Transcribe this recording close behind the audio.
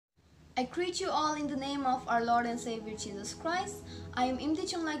I greet you all in the name of our Lord and Savior Jesus Christ. I am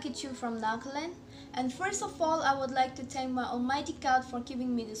Imtijungla Kichu from Nagaland, and first of all I would like to thank my Almighty God for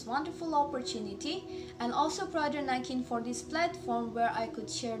giving me this wonderful opportunity, and also Brother Nakin for this platform where I could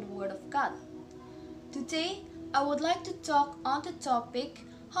share the Word of God. Today I would like to talk on the topic,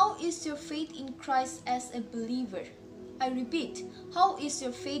 how is your faith in Christ as a believer? I repeat, how is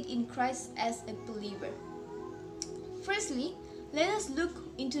your faith in Christ as a believer? Firstly, let us look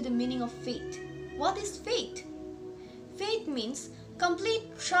into the meaning of faith. What is faith? Faith means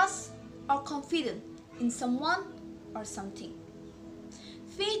complete trust or confidence in someone or something.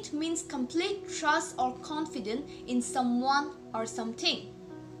 Faith means complete trust or confidence in someone or something.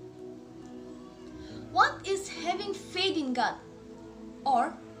 What is having faith in God?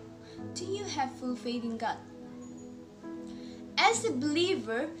 Or do you have full faith in God? As a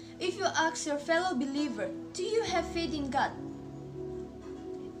believer, if you ask your fellow believer, do you have faith in God?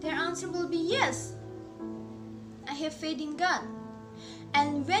 Their answer will be yes. I have faith in God.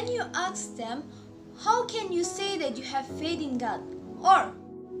 And when you ask them, how can you say that you have faith in God? Or,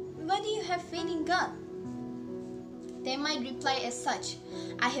 why do you have faith in God? They might reply as such,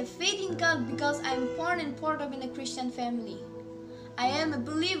 I have faith in God because I am born and brought up in a Christian family. I am a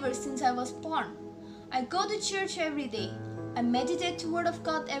believer since I was born. I go to church every day. I meditate the Word of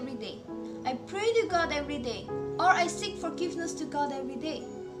God every day. I pray to God every day. Or I seek forgiveness to God every day.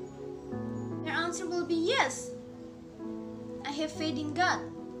 Their answer will be yes. I have faith in God.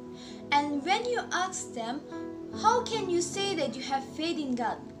 And when you ask them, how can you say that you have faith in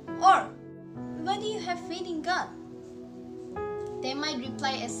God? Or, why do you have faith in God? They might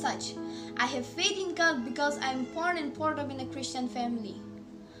reply as such, I have faith in God because I am born and brought up in a Christian family.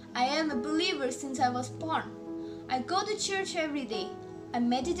 I am a believer since I was born. I go to church every day. I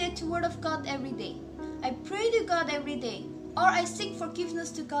meditate the Word of God every day. I pray to God every day. Or I seek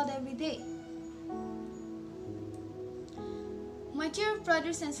forgiveness to God every day. My dear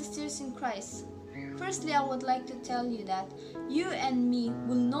brothers and sisters in Christ, firstly I would like to tell you that you and me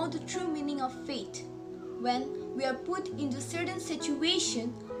will know the true meaning of faith when we are put into certain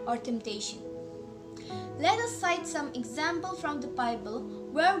situation or temptation. Let us cite some example from the Bible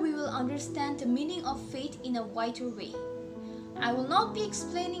where we will understand the meaning of faith in a wider way. I will not be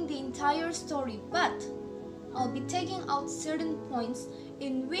explaining the entire story, but I'll be taking out certain points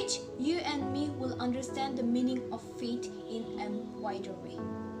in which you and me will understand the meaning of faith in a wider way.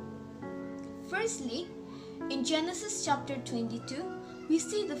 Firstly, in Genesis chapter 22, we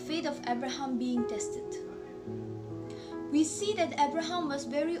see the faith of Abraham being tested. We see that Abraham was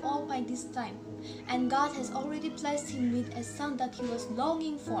very old by this time, and God has already blessed him with a son that he was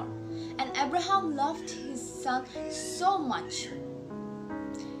longing for. And Abraham loved his son so much.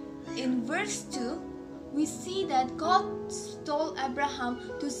 In verse 2, we see that God told Abraham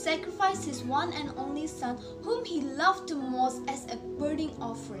to sacrifice his one and only son, whom he loved the most, as a burning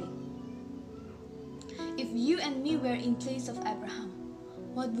offering. If you and me were in place of Abraham,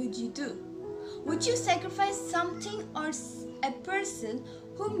 what would you do? Would you sacrifice something or a person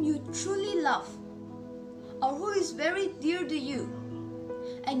whom you truly love, or who is very dear to you,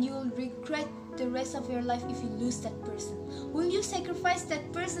 and you will regret the rest of your life if you lose that person? Will you sacrifice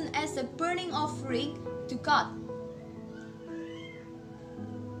that person as a burning offering to God?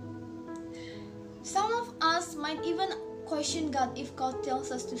 Some of us might even question God if God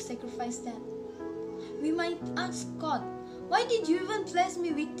tells us to sacrifice that. We might ask God, why did you even bless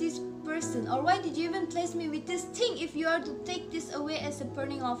me with this person? Or why did you even bless me with this thing if you are to take this away as a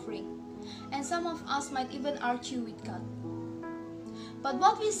burning offering? And some of us might even argue with God. But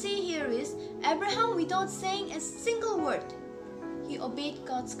what we see here is Abraham, without saying a single word, he obeyed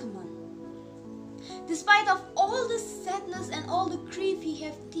God's command. Despite of all the sadness and all the grief he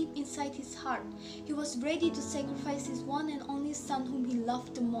had deep inside his heart, he was ready to sacrifice his one and only son whom he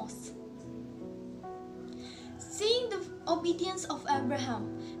loved the most. Seeing the obedience of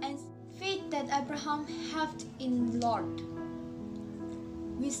Abraham and faith that Abraham had in Lord,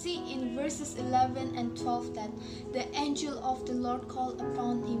 we see in verses 11 and 12 that the angel of the Lord called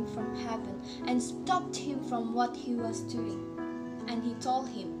upon him from heaven and stopped him from what he was doing. And he told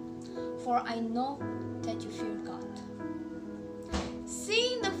him, for I know that you fear God.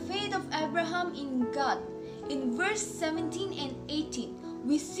 Seeing the faith of Abraham in God, in verse 17 and 18,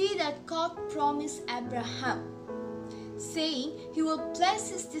 we see that God promised Abraham, saying he will bless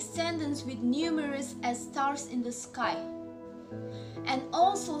his descendants with numerous as stars in the sky, and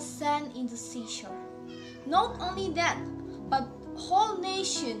also sand in the seashore. Not only that, but whole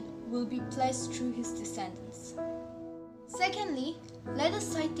nation will be blessed through his descendants. Secondly, let us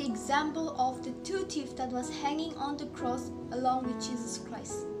cite the example of the two thieves that was hanging on the cross along with Jesus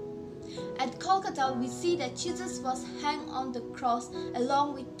Christ. At Kolkata, we see that Jesus was hanged on the cross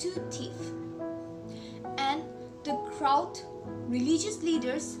along with two thieves. And the crowd, religious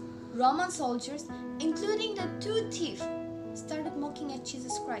leaders, Roman soldiers, including the two thieves, started mocking at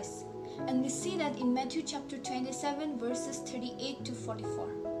Jesus Christ. And we see that in Matthew chapter 27, verses 38 to 44.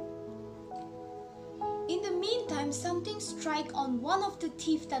 In the meantime, something struck on one of the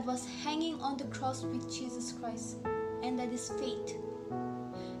thieves that was hanging on the cross with Jesus Christ, and that is faith.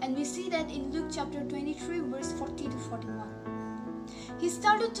 And we see that in Luke chapter 23, verse 40 to 41. He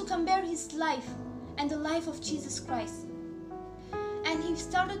started to compare his life and the life of Jesus Christ. And he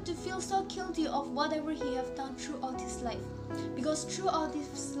started to feel so guilty of whatever he have done throughout his life. Because throughout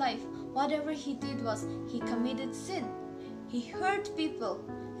his life, whatever he did was he committed sin. He hurt people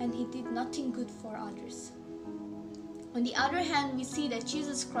and he did nothing good for others. On the other hand, we see that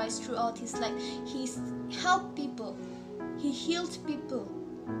Jesus Christ throughout his life, he helped people. He healed people.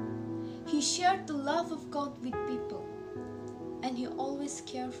 He shared the love of God with people. And he always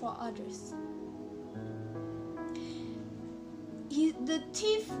cared for others. The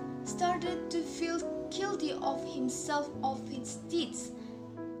thief started to feel guilty of himself, of his deeds,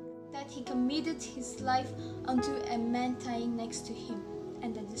 that he committed his life unto a man dying next to him,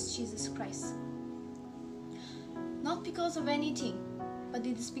 and that is Jesus Christ. Not because of anything, but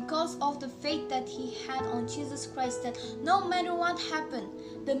it is because of the faith that he had on Jesus Christ, that no matter what happened,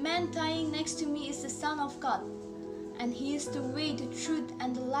 the man dying next to me is the Son of God, and he is the way, the truth,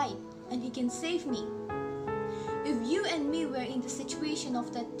 and the light, and he can save me. If you and me were in the situation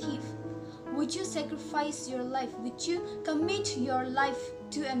of that thief, would you sacrifice your life? Would you commit your life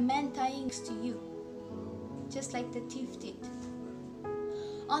to a man dying next to you? Just like the thief did.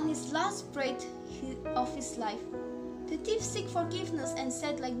 On his last breath of his life, the thief sought forgiveness and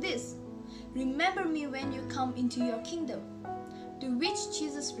said like this, "Remember me when you come into your kingdom." To which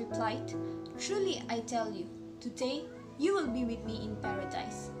Jesus replied, "Truly I tell you, today you will be with me in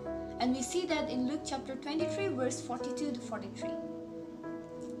paradise." And we see that in Luke chapter 23, verse 42 to 43.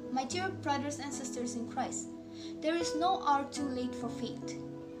 My dear brothers and sisters in Christ, there is no hour too late for faith.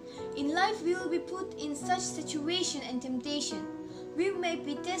 In life, we will be put in such situation and temptation. We may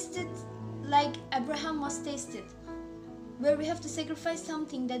be tested like Abraham was tested, where we have to sacrifice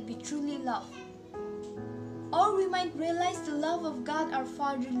something that we truly love. Or we might realize the love of God our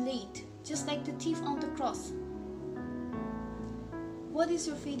Father late, just like the thief on the cross. What is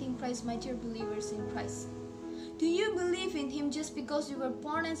your faith in Christ, my dear believers in Christ? Do you believe in Him just because you were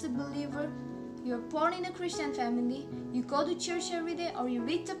born as a believer? You are born in a Christian family, you go to church every day, or you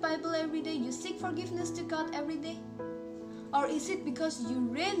read the Bible every day, you seek forgiveness to God every day? Or is it because you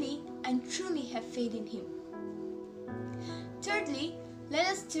really and truly have faith in Him? Thirdly, let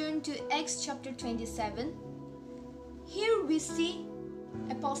us turn to Acts chapter 27. Here we see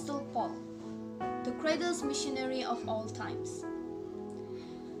Apostle Paul, the greatest missionary of all times.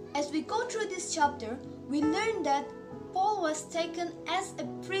 As we go through this chapter, we learn that Paul was taken as a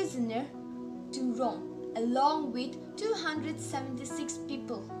prisoner to Rome, along with 276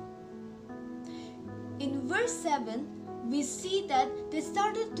 people. In verse 7, we see that they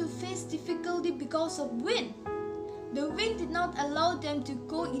started to face difficulty because of wind. The wind did not allow them to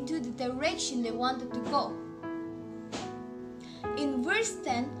go into the direction they wanted to go. In verse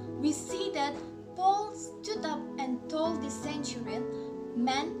 10, we see that Paul stood up and told the centurion,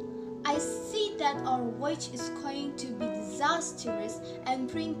 "Man, I see that our voyage is going to be disastrous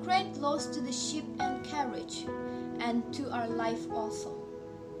and bring great loss to the ship and carriage, and to our life also."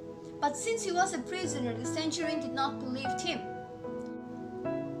 But since he was a prisoner, the centurion did not believe him.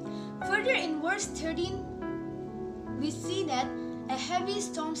 Further in verse 13, we see that a heavy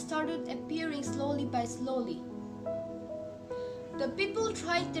storm started appearing slowly by slowly. The people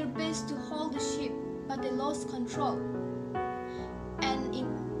tried their best to hold the ship, but they lost control. And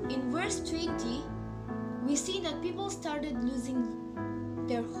in verse 20, we see that people started losing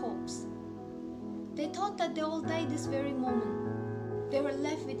their hopes. They thought that they will die this very moment. They were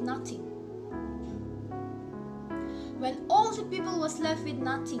left with nothing. When all the people was left with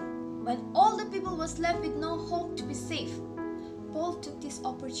nothing, when all the people was left with no hope to be safe, Paul took this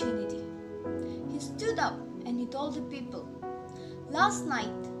opportunity. He stood up and he told the people, "Last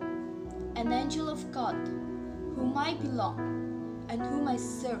night, an angel of God, whom I belong and whom I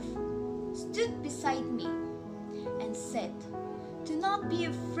serve, stood beside me and said, 'Do not be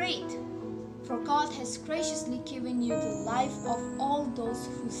afraid, for God has graciously given you the life of all those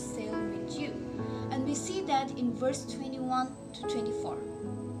who sail with you.'" And we see that in verse 21 to 24.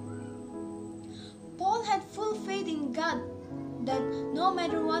 Paul had full faith in God that no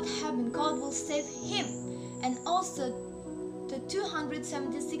matter what happened, God will save him, and also the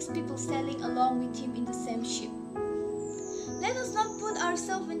 276 people sailing along with him in the same ship. Let us not put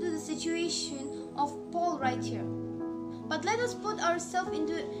ourselves into the situation of Paul right here, but let us put ourselves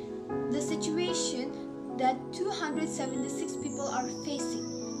into the situation that 276 people are facing.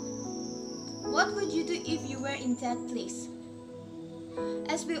 What would you do if you were in that place?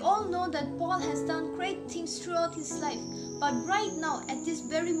 As we all know that Paul has done great things throughout his life, but right now, at this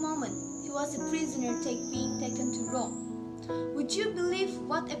very moment, he was a prisoner being taken to Rome. Would you believe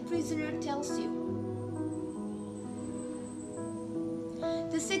what a prisoner tells you?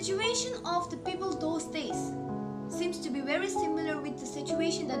 The situation of the people those days seems to be very similar with the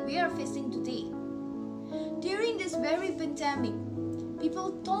situation that we are facing today. During this very pandemic,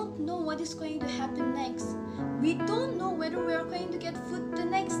 people don't know what is going to happen next. We don't know whether we are going to get food the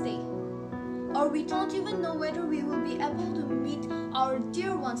next day. Or we don't even know whether we will be able to meet our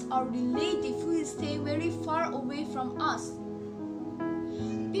dear ones, our relative who is staying very far away from us.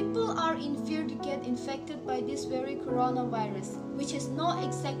 People are in fear to get infected by this very coronavirus, which has no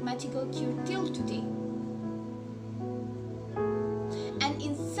exact magical cure till today. And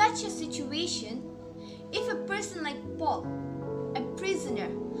in such a situation, if a person like Paul, a prisoner,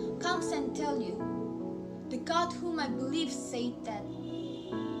 comes and tells you, the God whom I believe said that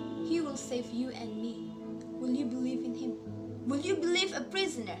He will save you and me, will you believe in Him? Will you believe a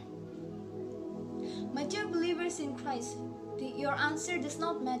prisoner? My dear believers in Christ, your answer does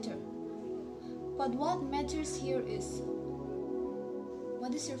not matter. But what matters here is,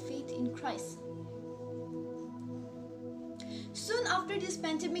 what is your faith in Christ? Soon after this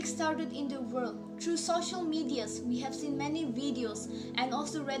pandemic started in the world, through social medias, we have seen many videos and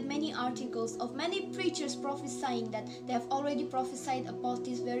also read many articles of many preachers prophesying that they have already prophesied about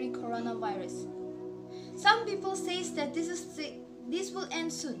this very coronavirus. Some people say that this will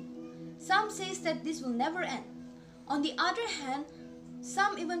end soon. Some say that this will never end. On the other hand,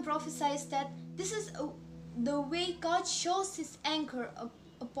 some even prophesies that this is the way God shows His anger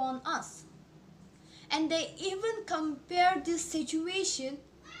upon us. And they even compare this situation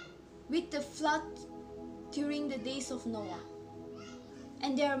with the flood during the days of Noah.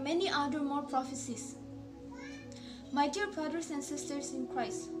 And there are many other more prophecies. My dear brothers and sisters in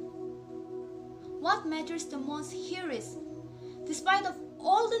Christ, what matters the most here is, despite of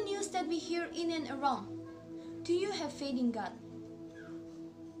all the news that we hear in and around, do you have faith in God?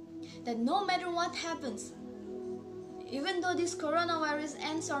 That no matter what happens, even though this coronavirus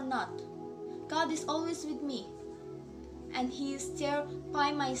ends or not, God is always with me, and He is there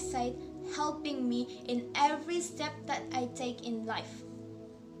by my side, helping me in every step that I take in life.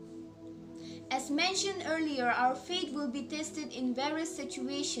 As mentioned earlier, our faith will be tested in various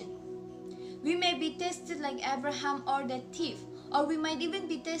situations. We may be tested like Abraham or the thief, or we might even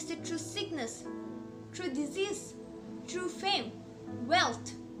be tested through sickness, through disease, through fame,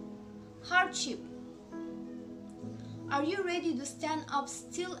 wealth, hardship. Are you ready to stand up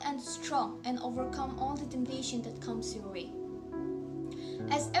still and strong and overcome all the temptation that comes your way?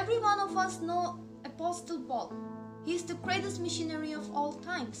 As every one of us know Apostle Paul, he is the greatest missionary of all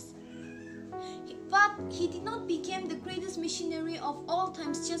times. But he did not become the greatest missionary of all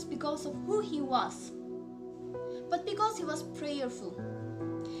times just because of who he was, but because he was prayerful.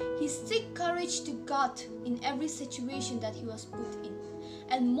 He seek courage to God in every situation that he was put in.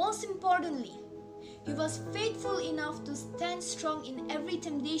 And most importantly, he was faithful enough to stand strong in every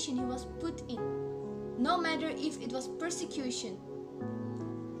temptation he was put in, no matter if it was persecution,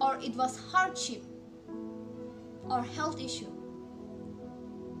 or it was hardship, or health issue.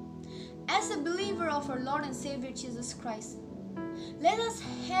 As a believer of our Lord and Savior Jesus Christ, let us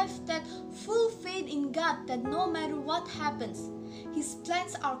have that full faith in God that no matter what happens, His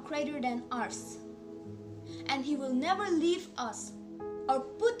plans are greater than ours, and He will never leave us or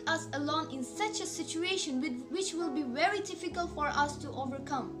put us alone in such a situation which will be very difficult for us to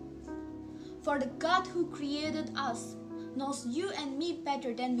overcome. For the God who created us knows you and me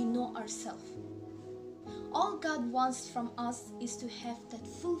better than we know ourselves. All God wants from us is to have that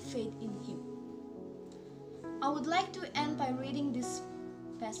full faith in Him. I would like to end by reading this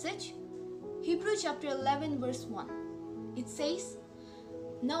passage, Hebrews chapter 11 verse 1. It says,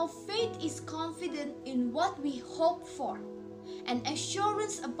 "Now faith is confident in what we hope for, and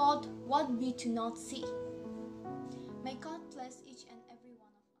assurance about what we do not see." May God bless each and